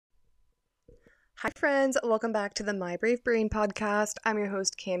Hi, friends. Welcome back to the My Brave Brain podcast. I'm your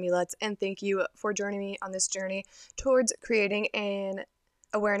host, Cami Lutz, and thank you for joining me on this journey towards creating an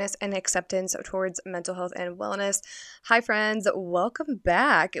awareness and acceptance towards mental health and wellness. Hi, friends. Welcome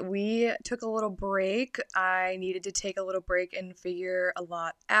back. We took a little break. I needed to take a little break and figure a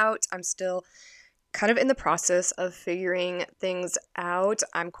lot out. I'm still kind of in the process of figuring things out.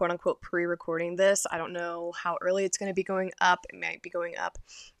 I'm quote unquote pre-recording this. I don't know how early it's going to be going up. It might be going up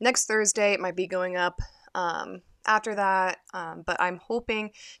next Thursday. It might be going up after that. But I'm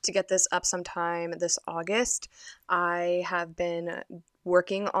hoping to get this up sometime this August. I have been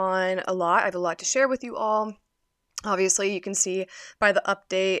working on a lot. I have a lot to share with you all. Obviously, you can see by the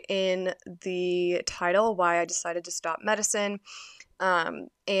update in the title why I decided to stop medicine.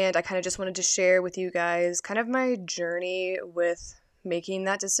 And I kind of just wanted to share with you guys kind of my journey with making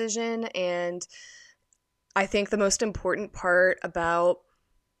that decision. And I think the most important part about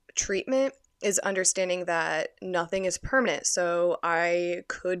treatment is understanding that nothing is permanent. So I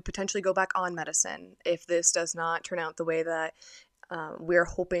could potentially go back on medicine if this does not turn out the way that we're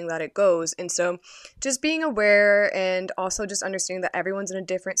hoping that it goes. And so just being aware and also just understanding that everyone's in a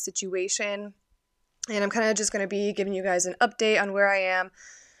different situation. And I'm kind of just going to be giving you guys an update on where I am,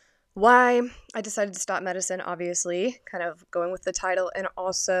 why I decided to stop medicine, obviously, kind of going with the title, and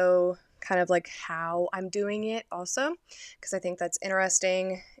also kind of like how I'm doing it also, because I think that's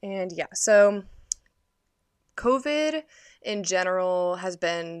interesting. And yeah, so COVID in general has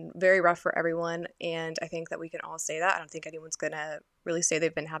been very rough for everyone, and I think that we can all say that. I don't think anyone's going to really say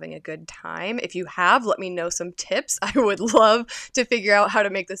they've been having a good time. If you have, let me know some tips. I would love to figure out how to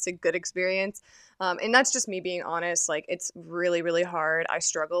make this a good experience. And that's just me being honest. Like, it's really, really hard. I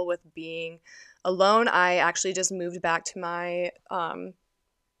struggle with being alone. I actually just moved back to my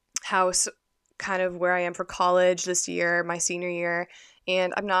house kind of where I am for college this year, my senior year,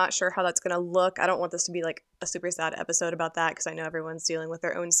 and I'm not sure how that's going to look. I don't want this to be like a super sad episode about that because I know everyone's dealing with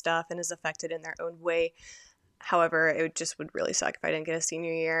their own stuff and is affected in their own way. However, would really suck if I didn't get a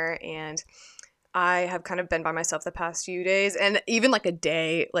senior year, and I have kind of been by myself the past few days, and even like a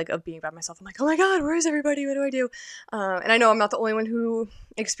day like of being by myself, I'm like, oh my god, where is everybody? What do I do? And I know I'm not the only one who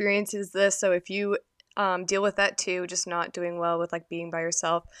experiences this, so if you deal with that too, just not doing well with like being by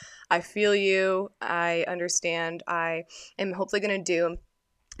yourself, I feel you. I understand. I am hopefully going to do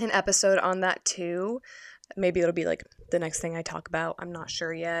an episode on that too. Maybe it'll be like the next thing I talk about. I'm not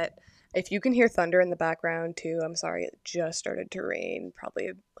sure yet. If you can hear thunder in the background too, I'm sorry. It just started to rain probably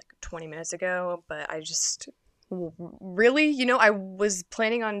like 20 minutes ago, but I just really, I was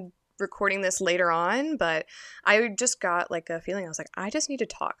planning on recording this later on, but I just got like a feeling. I was like, I just need to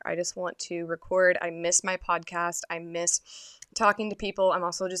talk. I just want to record. I miss my podcast. I miss talking to people. I'm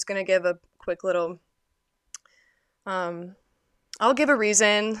also just going to give a quick little, I'll give a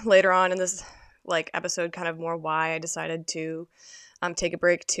reason later on in this like episode, kind of more why I decided to take a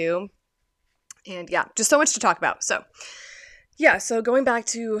break too. And yeah, just so much to talk about. So yeah, so going back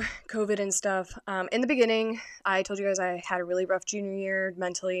to COVID and stuff, in the beginning, I told you guys I had a really rough junior year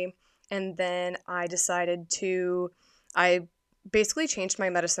mentally, and then I basically changed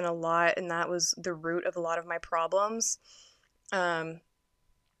my medicine a lot, and that was the root of a lot of my problems. I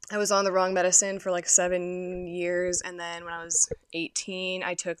was on the wrong medicine for like 7 years, and then when I was 18,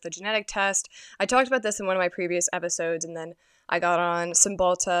 I took the genetic test. I talked about this in one of my previous episodes, and then I got on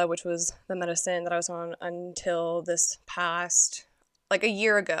Cymbalta, which was the medicine that I was on until this past, like a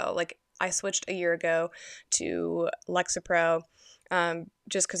year ago. Like, I switched a year ago to Lexapro,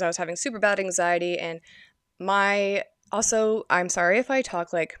 just because I was having super bad anxiety, and I'm sorry if I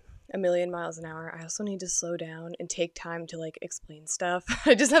talk like a million miles an hour. I also need to slow down and take time to like explain stuff.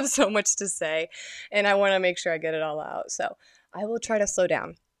 I just have so much to say, and I want to make sure I get it all out. So I will try to slow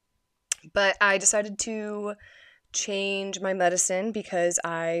down. But I decided to change my medicine because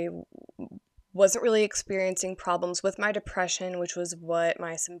I wasn't really experiencing problems with my depression, which was what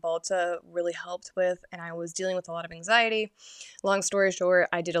my Cymbalta really helped with, and I was dealing with a lot of anxiety. Long story short,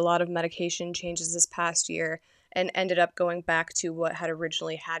 I did a lot of medication changes this past year and ended up going back to what had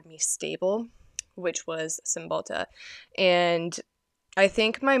originally had me stable, which was Cymbalta. And I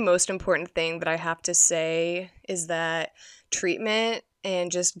think my most important thing that I have to say is that treatment and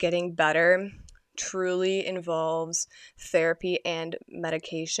just getting better truly involves therapy and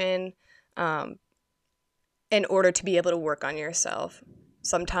medication, in order to be able to work on yourself.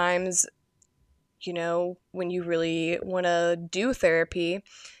 Sometimes, when you really want to do therapy,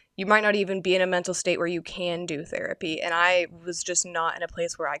 you might not even be in a mental state where you can do therapy. And I was just not in a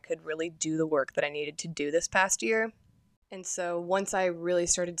place where I could really do the work that I needed to do this past year. And so once I really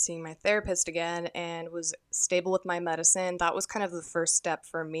started seeing my therapist again and was stable with my medicine, that was kind of the first step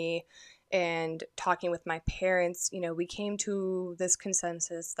for me. And talking with my parents, we came to this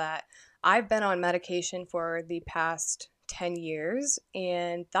consensus that I've been on medication for the past 10 years,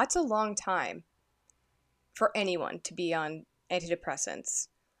 and that's a long time for anyone to be on antidepressants.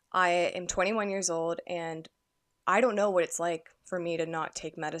 I am 21 years old, and I don't know what it's like for me to not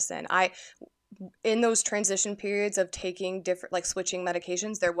take medicine. In those transition periods of taking different, like switching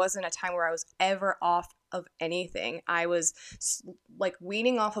medications, there wasn't a time where I was ever off of anything. I was like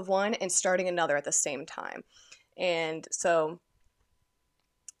weaning off of one and starting another at the same time. And so,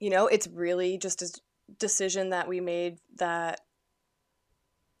 it's really just a decision that we made that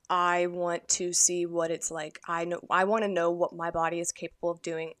I want to see what it's like. I want to know what my body is capable of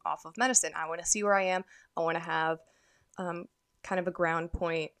doing off of medicine. I want to see where I am. I want to have kind of a ground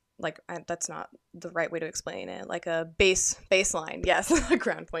point. Like that's not the right way to explain it. Like a baseline. Yes, a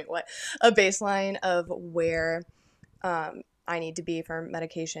ground point. What? A baseline of where I need to be for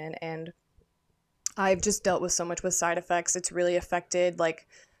medication. And I've just dealt with so much with side effects. It's really affected like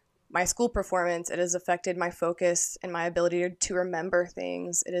my school performance. It has affected my focus and my ability to remember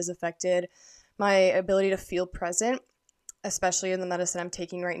things. It has affected my ability to feel present, especially in the medicine I'm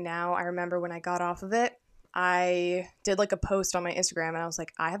taking right now. I remember when I got off of it, I did like a post on my Instagram and I was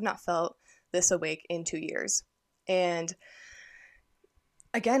like, I have not felt this awake in 2 years. And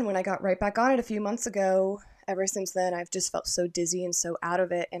again, when I got right back on it a few months ago, ever since then, I've just felt so dizzy and so out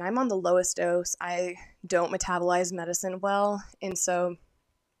of it. And I'm on the lowest dose. I don't metabolize medicine well. And so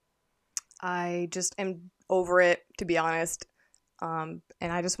I just am over it, to be honest. And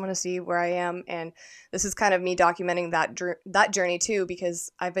I just want to see where I am. And this is kind of me documenting that journey too,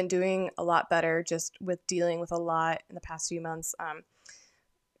 because I've been doing a lot better just with dealing with a lot in the past few months.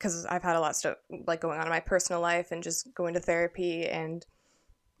 Because I've had a lot of stuff like going on in my personal life and just going to therapy and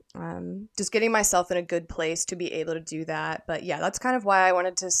just getting myself in a good place to be able to do that. But yeah, that's kind of why I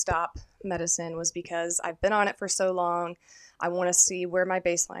wanted to stop medicine, was because I've been on it for so long. I want to see where my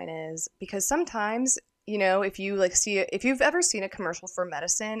baseline is, because sometimes, if you've ever seen a commercial for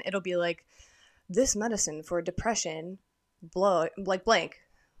medicine, it'll be like, this medicine for depression, blank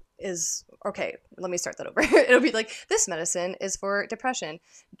is okay. Let me start that over. It'll be like, this medicine is for depression.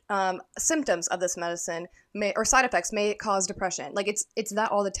 Symptoms of this medicine or side effects may cause depression. Like it's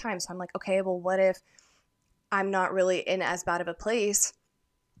that all the time. So I'm like, okay, well, what if I'm not really in as bad of a place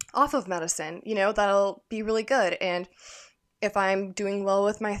off of medicine? That'll be really good. And if I'm doing well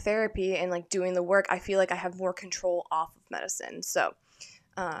with my therapy and like doing the work, I feel like I have more control off of medicine. So,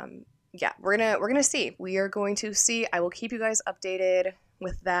 yeah, we're gonna see. We are going to see. I will keep you guys updated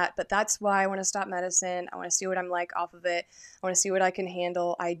with that. But that's why I want to stop medicine. I want to see what I'm like off of it. I want to see what I can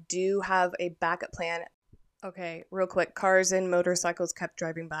handle. I do have a backup plan. Okay, real quick, cars and motorcycles kept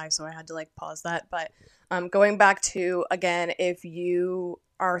driving by, so I had to like pause that. But going back to, again, if you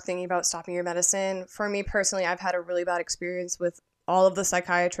are thinking about stopping your medicine, for me personally, I've had a really bad experience with all of the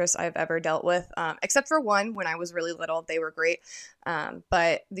psychiatrists I've ever dealt with, except for one when I was really little. They were great.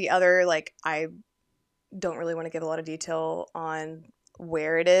 But the other, like, I don't really want to give a lot of detail on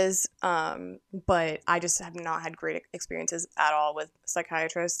where it is, but I just have not had great experiences at all with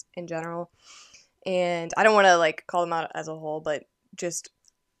psychiatrists in general. And I don't want to like call them out as a whole, but just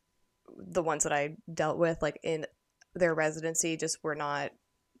the ones that I dealt with like in their residency just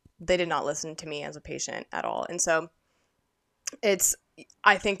they did not listen to me as a patient at all. And so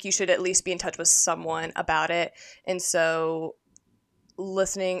I think you should at least be in touch with someone about it. And so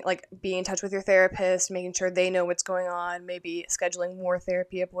listening, like being in touch with your therapist, making sure they know what's going on, maybe scheduling more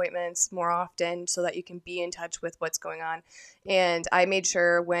therapy appointments more often so that you can be in touch with what's going on. And I made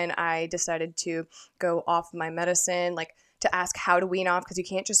sure when I decided to go off my medicine, like to ask how to wean off, because you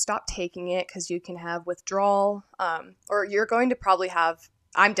can't just stop taking it, because you can have withdrawal, or you're going to probably have,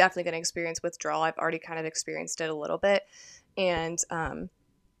 I'm definitely going to experience withdrawal. I've already kind of experienced it a little bit. And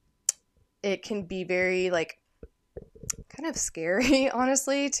it can be very like kind of scary,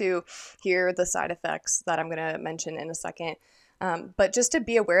 honestly, to hear the side effects that I'm going to mention in a second. But just to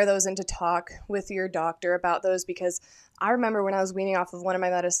be aware of those and to talk with your doctor about those, because I remember when I was weaning off of one of my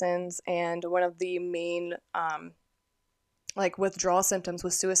medicines, and one of the main like withdrawal symptoms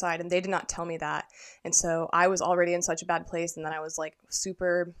was suicide, and they did not tell me that. And so I was already in such a bad place, and then I was like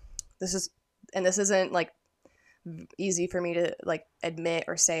this isn't like easy for me to like admit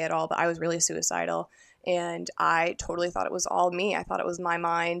or say at all, but I was really suicidal. And I totally thought it was all me. I thought it was my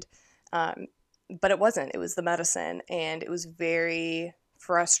mind. But it wasn't. It was the medicine. And it was very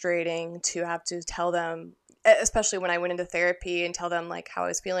frustrating to have to tell them, especially when I went into therapy, and tell them like how I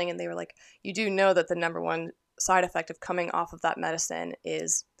was feeling. And they were like, you do know that the number one side effect of coming off of that medicine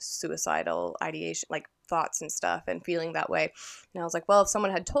is suicidal ideation, like thoughts and stuff, and feeling that way. And I was like, well, if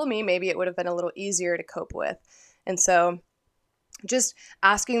someone had told me, maybe it would have been a little easier to cope with. And so just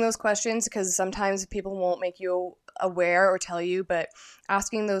asking those questions, because sometimes people won't make you aware or tell you, but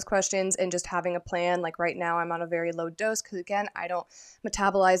asking those questions and just having a plan. Like right now I'm on a very low dose because, again, I don't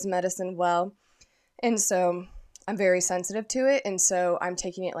metabolize medicine well. And so I'm very sensitive to it. And so I'm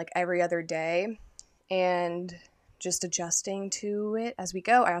taking it like every other day and just adjusting to it as we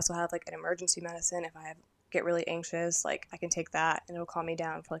go. I also have like an emergency medicine. If I get really anxious, like I can take that and it'll calm me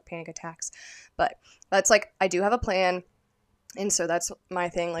down for like panic attacks. But that's like, I do have a plan. And so that's my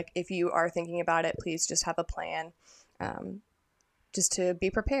thing. Like, if you are thinking about it, please just have a plan, just to be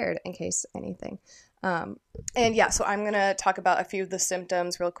prepared in case anything. And yeah, so I'm going to talk about a few of the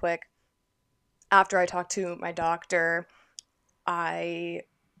symptoms real quick. After I talked to my doctor, I,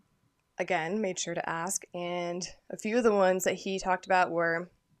 again, made sure to ask. And a few of the ones that he talked about were,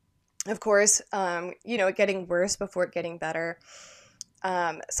 of course, getting worse before it getting better.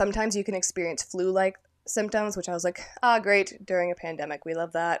 Sometimes you can experience flu-like symptoms, which I was like, great, during a pandemic, we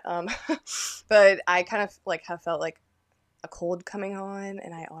love that. But I kind of like have felt like a cold coming on,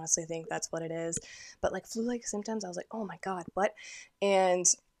 and I honestly think that's what it is. But like flu-like symptoms, I was like, oh my God, what? And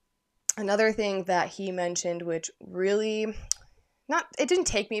another thing that he mentioned, which really it didn't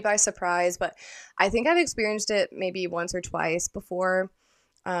take me by surprise, but I think I've experienced it maybe once or twice before,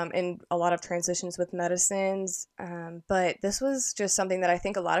 in a lot of transitions with medicines. But this was just something that I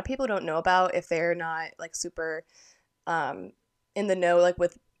think a lot of people don't know about if they're not like super in the know, like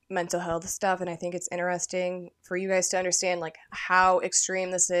with mental health stuff. And I think it's interesting for you guys to understand like how extreme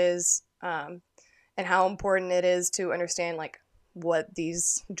this is, and how important it is to understand like what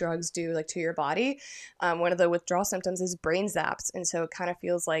these drugs do like to your body. One of the withdrawal symptoms is brain zaps. And so it kind of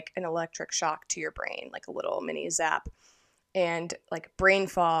feels like an electric shock to your brain, like a little mini zap. And like brain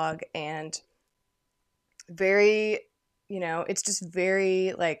fog, and very, it's just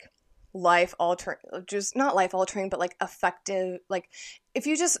very like life altering, just not life altering, but like effective. Like if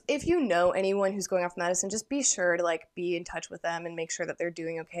you know anyone who's going off medicine, just be sure to like be in touch with them and make sure that they're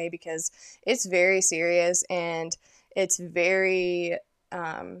doing okay, because it's very serious, and it's very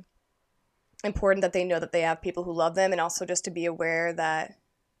important that they know that they have people who love them, and also just to be aware that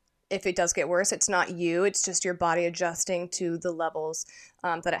if it does get worse, it's not you, it's just your body adjusting to the levels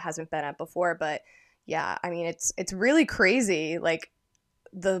that it hasn't been at before. But yeah, I mean, it's really crazy, like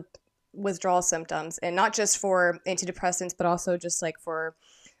the withdrawal symptoms, and not just for antidepressants, but also just like for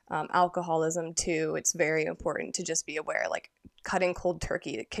alcoholism too. It's very important to just be aware, like cutting cold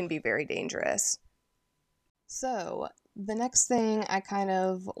turkey can be very dangerous. So the next thing I kind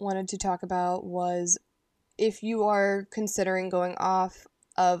of wanted to talk about was if you are considering going off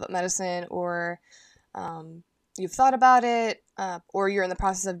of medicine, or you've thought about it, or you're in the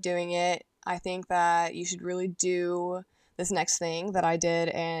process of doing it, I think that you should really do this next thing that I did,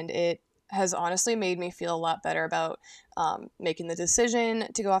 and it has honestly made me feel a lot better about making the decision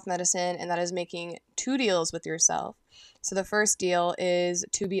to go off medicine, and that is making 2 deals with yourself. So the first deal is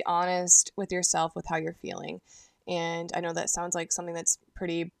to be honest with yourself with how you're feeling. And I know that sounds like something that's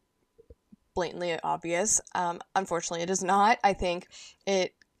pretty blatantly obvious. Unfortunately, it is not. I think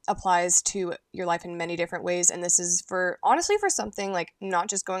it applies to your life in many different ways, and this is for something like not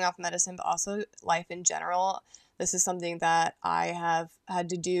just going off medicine, but also life in general. This is something that I have had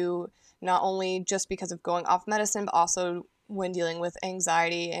to do not only just because of going off medicine, but also when dealing with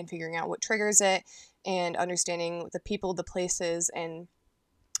anxiety and figuring out what triggers it, and understanding the people, the places, and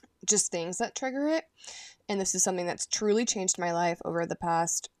just things that trigger it. And this is something that's truly changed my life over the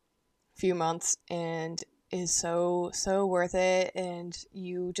past few months, and is so worth it. And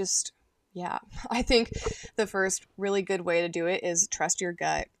you just, yeah, I think the first really good way to do it is trust your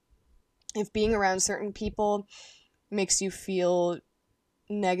gut. If being around certain people makes you feel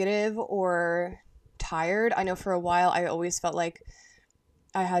negative or tired, I know for a while I always felt like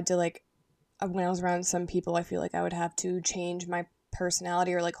I had to, like, when I was around some people, I feel like I would have to change my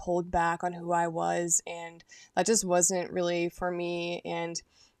personality or like hold back on who I was, and that just wasn't really for me. And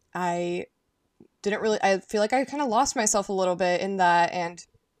I feel like I kind of lost myself a little bit in that. And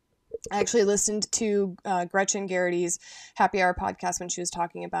I actually listened to Gretchen Geraghty's Happy Hour podcast when she was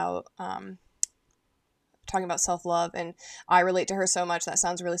talking about self-love, and I relate to her so much. That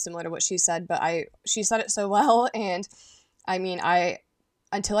sounds really similar to what she said, but she said it so well. And I mean,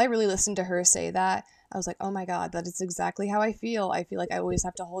 until I really listened to her say that, I was like, oh my God, that is exactly how I feel. I feel like I always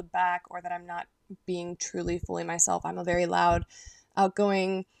have to hold back, or that I'm not being truly fully myself. I'm a very loud,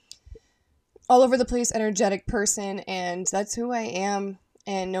 outgoing, all over the place, energetic person, and that's who I am.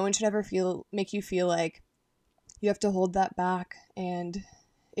 And no one should ever make you feel like you have to hold that back. And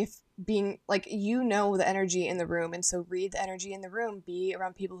if being like, the energy in the room, and so read the energy in the room, be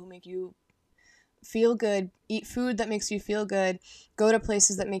around people who make you feel good, eat food that makes you feel good, go to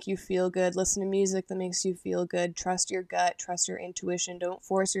places that make you feel good, listen to music that makes you feel good, trust your gut, trust your intuition. Don't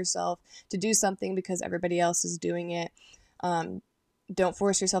force yourself to do something because everybody else is doing it. Don't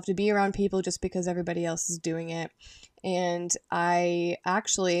force yourself to be around people just because everybody else is doing it. And I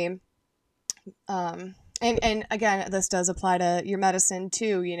actually, and again, this does apply to your medicine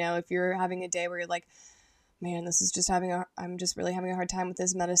too. If you're having a day where you're like, man, this is just I'm just really having a hard time with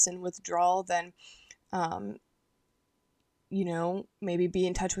this medicine withdrawal, then, maybe be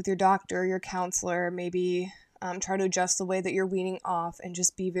in touch with your doctor, your counselor, maybe try to adjust the way that you're weaning off, and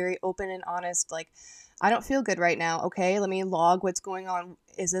just be very open and honest. Like, I don't feel good right now. Okay, let me log what's going on.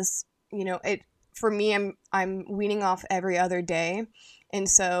 Is this, for me, I'm weaning off every other day. And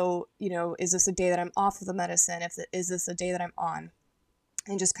so, is this a day that I'm off of the medicine? Is this a day that I'm on?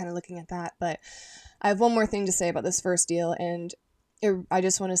 And just kind of looking at that. But I have one more thing to say about this first deal. And I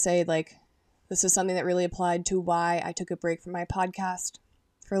just want to say, like, this is something that really applied to why I took a break from my podcast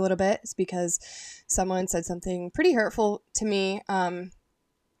for a little bit. It's because someone said something pretty hurtful to me,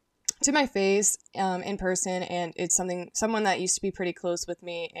 to my face, in person. And it's someone that used to be pretty close with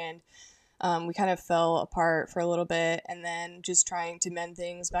me. And we kind of fell apart for a little bit, and then just trying to mend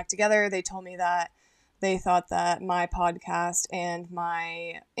things back together, they told me that they thought that my podcast and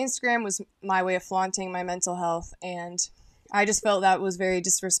my Instagram was my way of flaunting my mental health, and I just felt that was very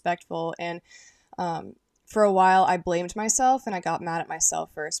disrespectful. And for a while, I blamed myself, and I got mad at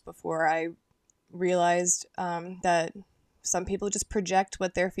myself first before I realized that some people just project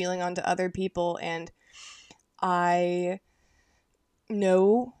what they're feeling onto other people, and I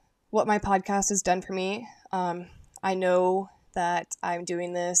know what my podcast has done for me. I know that I'm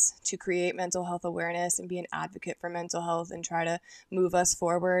doing this to create mental health awareness and be an advocate for mental health and try to move us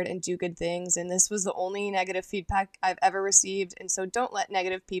forward and do good things. And this was the only negative feedback I've ever received. And so don't let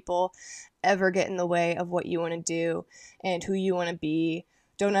negative people ever get in the way of what you want to do and who you want to be.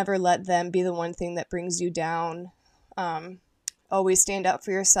 Don't ever let them be the one thing that brings you down. Always stand up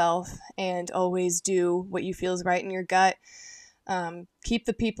for yourself and always do what you feel is right in your gut. Keep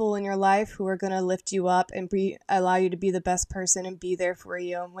the people in your life who are going to lift you up and allow you to be the best person and be there for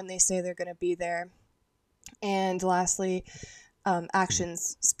you when they say they're going to be there. And lastly,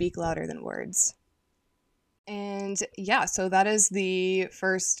 actions speak louder than words. And yeah, so that is the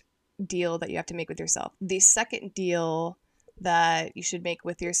first deal that you have to make with yourself. The second deal that you should make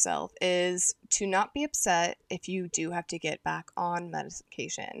with yourself is to not be upset if you do have to get back on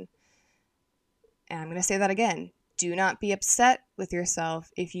medication. And I'm going to say that again. Do not be upset with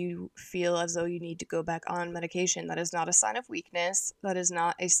yourself if you feel as though you need to go back on medication. That is not a sign of weakness. That is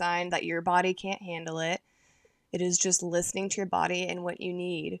not a sign that your body can't handle it. It is just listening to your body and what you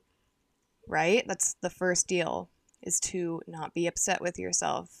need, right? That's the first deal, is to not be upset with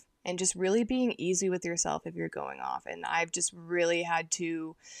yourself and just really being easy with yourself if you're going off. And I've just really had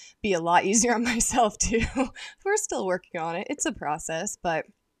to be a lot easier on myself too. We're still working on it. It's a process, but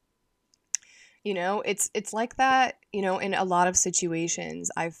it's like that, in a lot of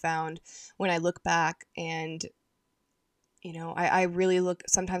situations I've found when I look back and, I really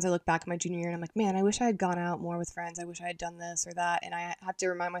sometimes I look back at my junior year and I'm like, man, I wish I had gone out more with friends. I wish I had done this or that. And I have to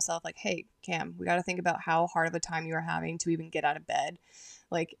remind myself, like, hey, Cam, we got to think about how hard of a time you are having to even get out of bed.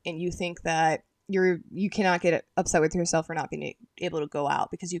 Like, and you think that you cannot get upset with yourself for not being able to go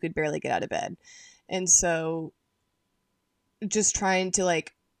out because you could barely get out of bed. And so just trying to,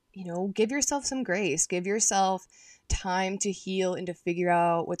 like, give yourself some grace, give yourself time to heal and to figure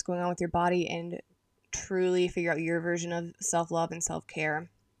out what's going on with your body and truly figure out your version of self-love and self-care.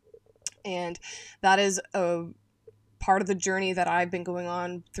 And that is a part of the journey that I've been going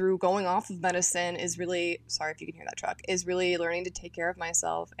on through going off of medicine, is really, sorry if you can hear that truck, is really learning to take care of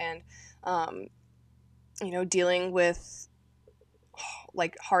myself and, dealing with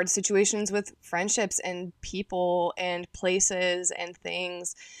like hard situations with friendships and people and places and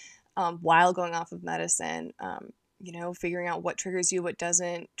things while going off of medicine, figuring out what triggers you, what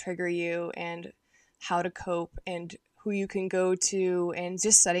doesn't trigger you, and how to cope and who you can go to, and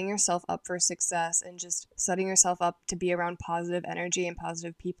just setting yourself up for success and just setting yourself up to be around positive energy and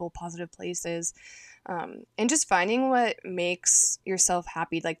positive people, positive places, and just finding what makes yourself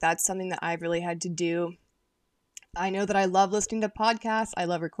happy. Like, that's something that I've really had to do. I know that I love listening to podcasts. I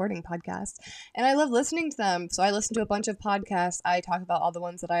love recording podcasts, and I love listening to them. So I listen to a bunch of podcasts. I talk about all the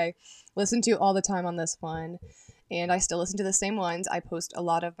ones that I listen to all the time on this one. and I still listen to the same ones. I post a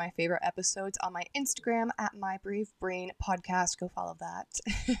lot of my favorite episodes on my Instagram at My Brave Brain Podcast. Go follow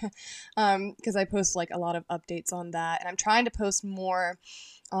that. Because I post like a lot of updates on that, and I'm trying to post more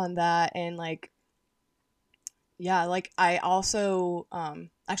on that. And like, yeah, like I also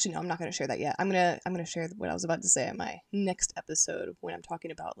actually no, I'm not gonna share that yet. I'm gonna share what I was about to say in my next episode when I'm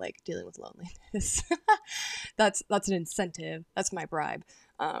talking about like dealing with loneliness. That's an incentive. That's my bribe.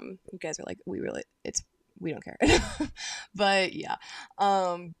 You guys are like, we don't care. But yeah.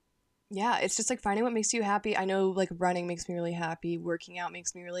 Yeah, it's just like finding what makes you happy. I know like running makes me really happy, working out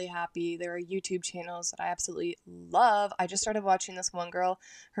makes me really happy. There are YouTube channels that I absolutely love. I just started watching this one girl.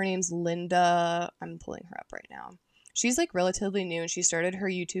 Her name's Linda. I'm pulling her up right now. She's like relatively new and she started her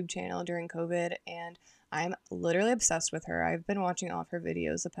YouTube channel during COVID, and I'm literally obsessed with her. I've been watching all of her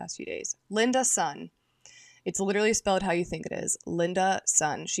videos the past few days. Linda Sun. It's literally spelled how you think it is. Linda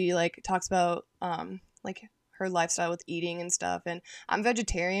Sun. She like talks about like her lifestyle with eating and stuff, and I'm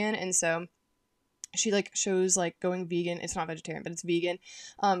vegetarian, and so she like shows like going vegan. It's not vegetarian, but it's vegan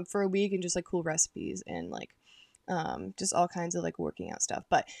for a week, and just like cool recipes and like just all kinds of like working out stuff.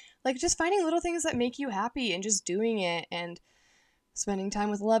 But like just finding little things that make you happy and just doing it, and spending time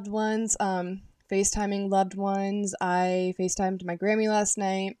with loved ones, FaceTiming loved ones. I FaceTimed my Grammy last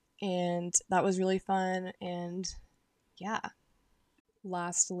night, and that was really fun. And yeah,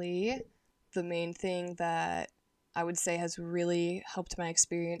 lastly, the main thing that I would say has really helped my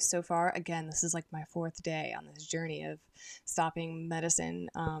experience so far, again, this is like my 4th day on this journey of stopping medicine,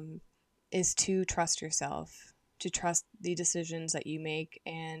 is to trust yourself, to trust the decisions that you make,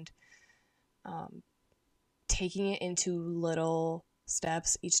 and taking it into little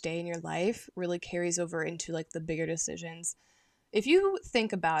steps each day in your life really carries over into like the bigger decisions. If you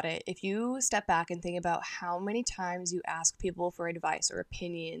think about it, if you step back and think about how many times you ask people for advice or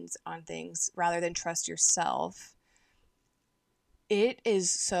opinions on things rather than trust yourself, it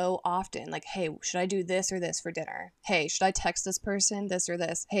is so often like, hey, should I do this or this for dinner? Hey, should I text this person this or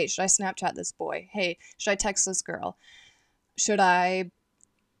this? Hey, should I Snapchat this boy? Hey, should I text this girl? Should I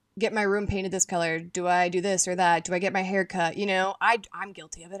get my room painted this color? Do I do this or that? Do I get my hair cut? You know, I'm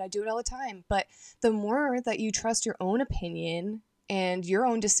guilty of it. I do it all the time. But the more that you trust your own opinion and your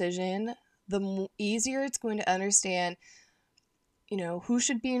own decision, the easier it's going to understand, you know, who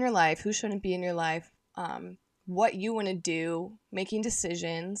should be in your life, who shouldn't be in your life, what you want to do, making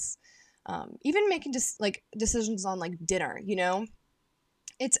decisions, even making decisions on like dinner, you know,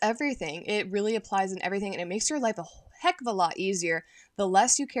 it's everything. It really applies in everything, and it makes your life a heck of a lot easier the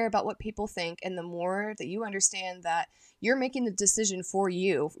less you care about what people think, and the more that you understand that you're making the decision for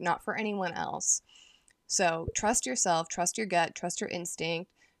you, not for anyone else. So trust yourself, trust your gut, trust your instinct,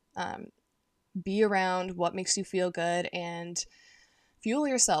 be around what makes you feel good, and fuel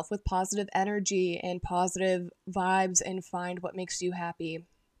yourself with positive energy and positive vibes, and find what makes you happy.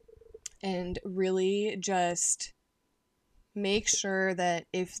 And really just make sure that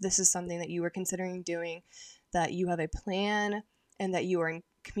if this is something that you are considering doing, that you have a plan and that you are in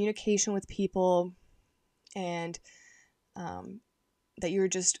communication with people, and that you're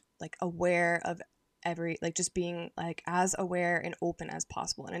just like aware of just being like as aware and open as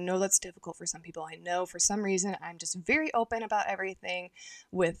possible. And I know that's difficult for some people. I know for some reason I'm just very open about everything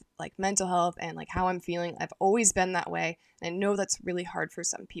with like mental health and like how I'm feeling. I've always been that way, and I know that's really hard for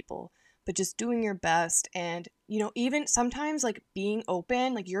some people. But just doing your best, and you know, even sometimes like being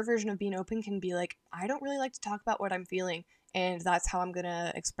open, like your version of being open can be like, I don't really like to talk about what I'm feeling, and that's how I'm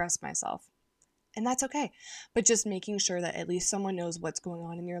gonna express myself. And that's okay. But just making sure that at least someone knows what's going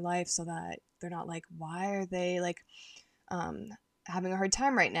on in your life, so that they're not like, why are they like having a hard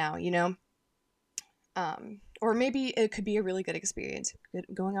time right now, you know? Or maybe it could be a really good experience.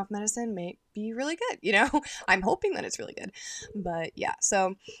 Going off medicine may be really good, you know? I'm hoping that it's really good. But yeah,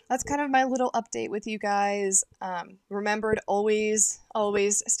 so that's kind of my little update with you guys. Remember to always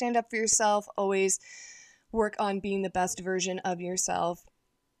stand up for yourself, always work on being the best version of yourself.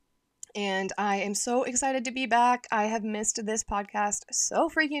 And I am so excited to be back. I have missed this podcast so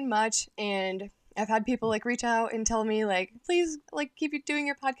freaking much, and I've had people like reach out and tell me like, please like keep doing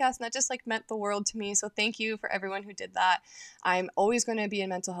your podcast, and that just like meant the world to me. So thank you for everyone who did that. I'm always going to be a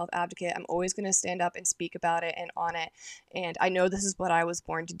mental health advocate. I'm always going to stand up and speak about it and on it. And I know this is what I was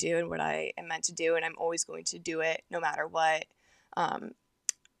born to do and what I am meant to do, and I'm always going to do it no matter what. And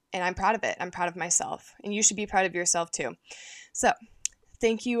I'm proud of it. I'm proud of myself, and you should be proud of yourself too. So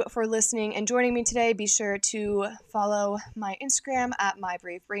thank you for listening and joining me today. Be sure to follow my Instagram at My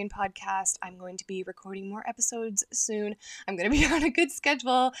Brave Brain Podcast. I'm going to be recording more episodes soon. I'm going to be on a good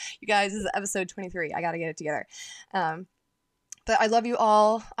schedule. You guys, this is episode 23. I got to get it together. But I love you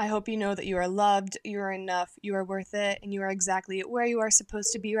all. I hope you know that you are loved, you are enough, you are worth it, and you are exactly where you are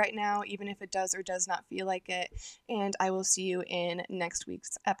supposed to be right now, even if it does or does not feel like it. And I will see you in next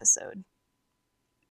week's episode.